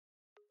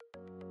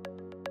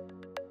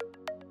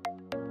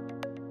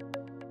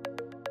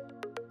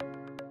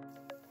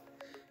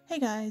Hey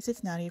guys,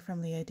 it's Nadia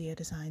from LiaDia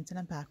Designs and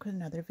I'm back with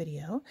another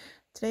video.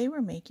 Today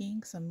we're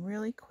making some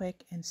really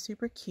quick and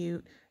super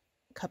cute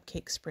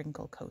cupcake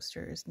sprinkle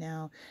coasters.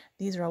 Now,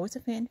 these are always a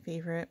fan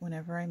favorite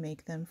whenever I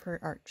make them for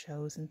art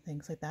shows and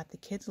things like that. The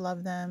kids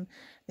love them.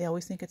 They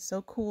always think it's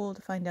so cool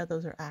to find out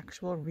those are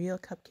actual real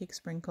cupcake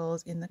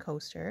sprinkles in the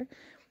coaster.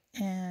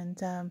 And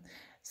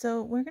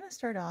so we're going to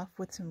start off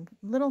with some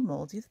little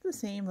molds. These are the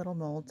same little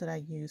molds that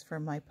I use for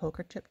my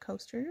poker chip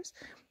coasters.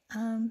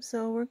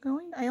 So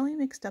I only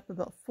mixed up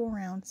about 4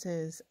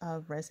 ounces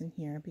of resin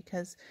here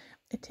because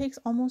it takes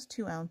almost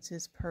 2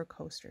 ounces per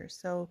coaster.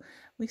 So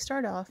we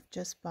start off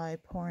just by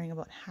pouring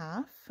about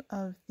half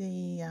of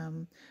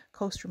the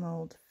coaster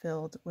mold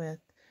filled with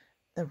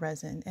the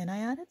resin, and I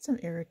added some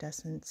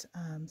iridescent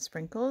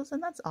sprinkles,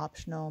 and that's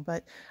optional,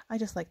 but I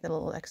just like that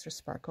little extra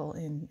sparkle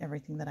in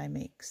everything that I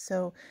make.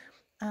 So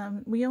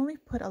we only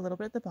put a little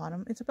bit at the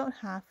bottom. It's about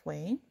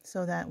halfway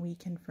so that we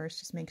can first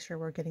just make sure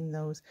we're getting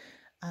those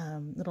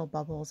little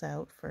bubbles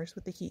out first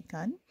with the heat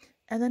gun,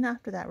 and then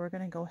after that we're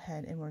going to go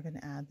ahead and we're going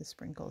to add the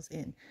sprinkles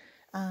in.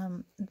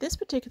 This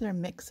particular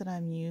mix that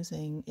I'm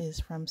using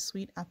is from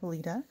Sweet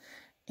Apolita,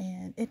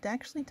 and it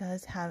actually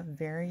does have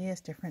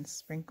various different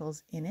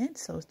sprinkles in it,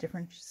 so it's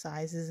different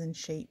sizes and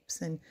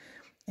shapes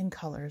and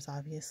colors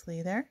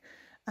obviously there.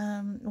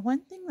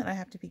 One thing that I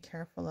have to be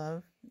careful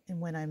of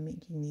when I'm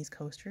making these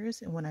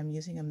coasters and when I'm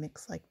using a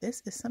mix like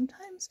this is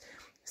sometimes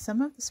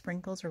some of the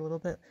sprinkles are a little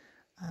bit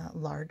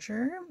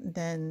larger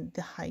than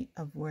the height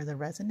of where the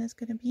resin is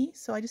going to be,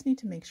 so I just need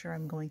to make sure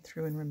I'm going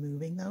through and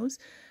removing those.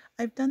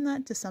 I've done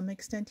that to some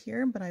extent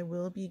here, but I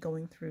will be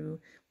going through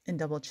and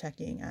double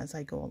checking as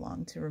I go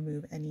along to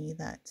remove any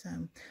that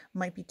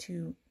might be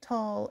too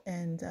tall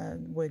and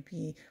would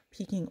be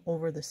peeking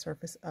over the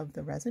surface of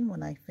the resin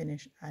when I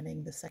finish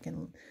adding the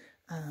second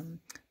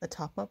the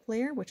top up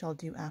layer, which I'll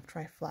do after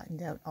I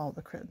flattened out all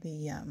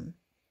the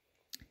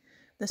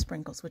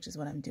sprinkles, which is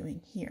what I'm doing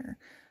here.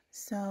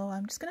 So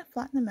I'm just going to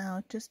flatten them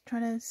out, just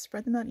trying to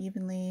spread them out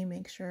evenly,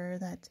 make sure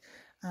that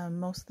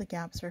most of the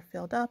gaps are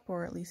filled up,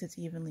 or at least it's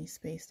evenly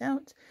spaced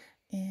out.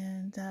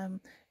 And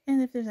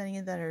if there's any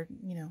that are,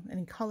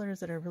 any colors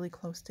that are really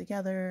close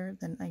together,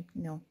 then I,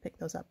 pick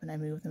those up and I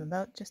move them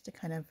about just to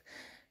kind of,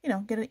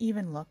 get an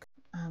even look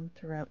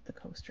throughout the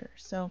coaster.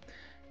 So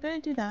I'm going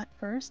to do that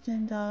first,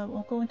 and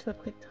we'll go into a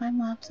quick time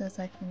lapse as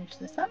I finish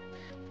this up.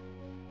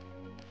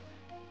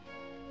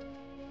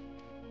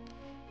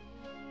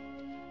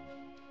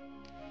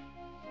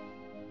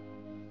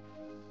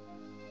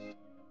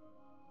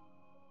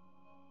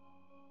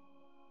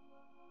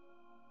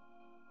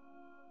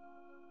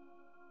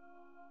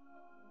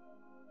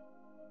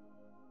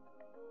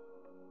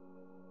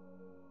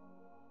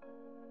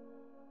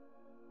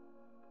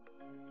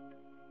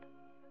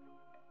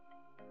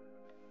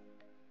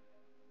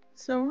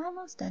 So we're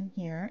almost done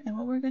here, and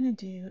what we're going to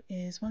do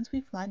is once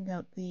we flattened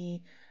out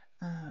the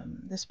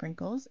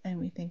sprinkles and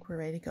we think we're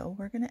ready to go,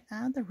 we're going to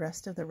add the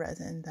rest of the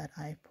resin that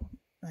I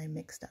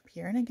mixed up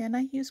here. And again,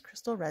 I use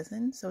crystal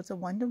resin, so it's a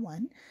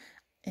 1-to-1.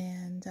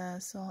 And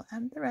so I'll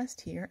add the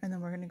rest here, and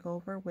then we're going to go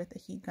over with a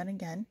heat gun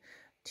again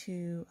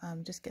to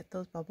just get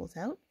those bubbles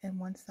out. And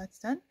once that's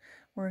done,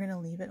 we're going to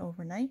leave it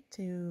overnight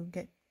to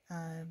get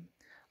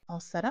all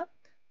set up,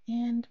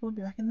 and we'll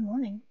be back in the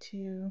morning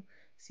to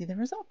see the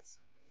results.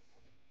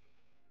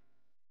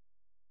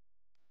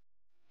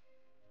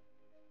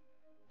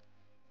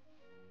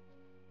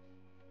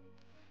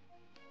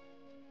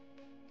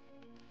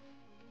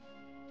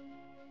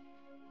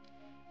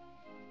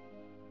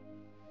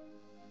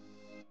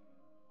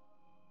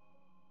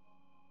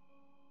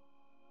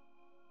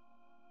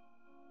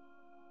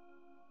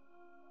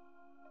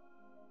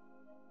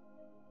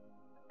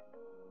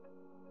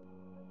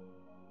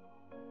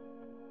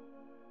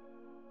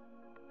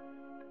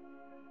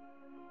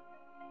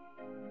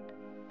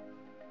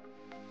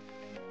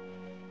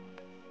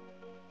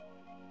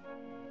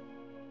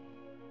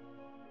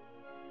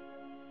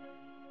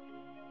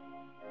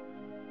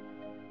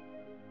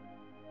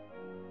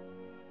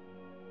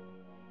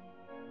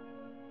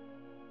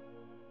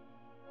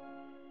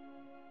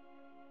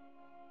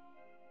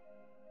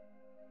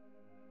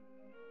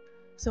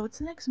 So it's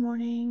the next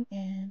morning,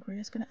 and we're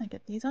just gonna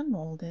get these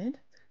unmolded.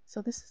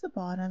 So this is the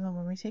bottom, and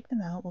when we take them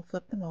out, we'll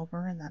flip them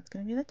over, and that's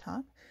gonna be the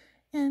top.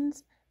 And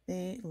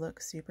they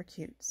look super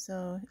cute.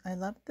 So I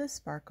love the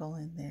sparkle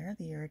in there,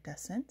 the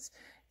iridescence,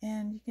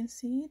 and you can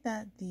see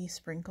that the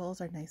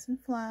sprinkles are nice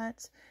and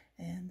flat,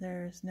 and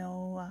there's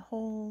no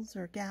holes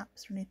or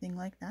gaps or anything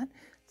like that.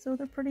 So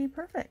they're pretty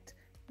perfect.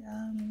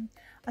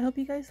 I hope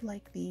you guys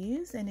like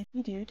these, and if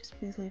you do, just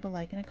please leave a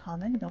like and a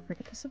comment, and don't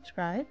forget to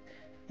subscribe.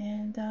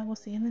 And we'll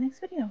see you in the next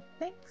video.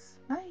 Thanks.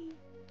 Bye.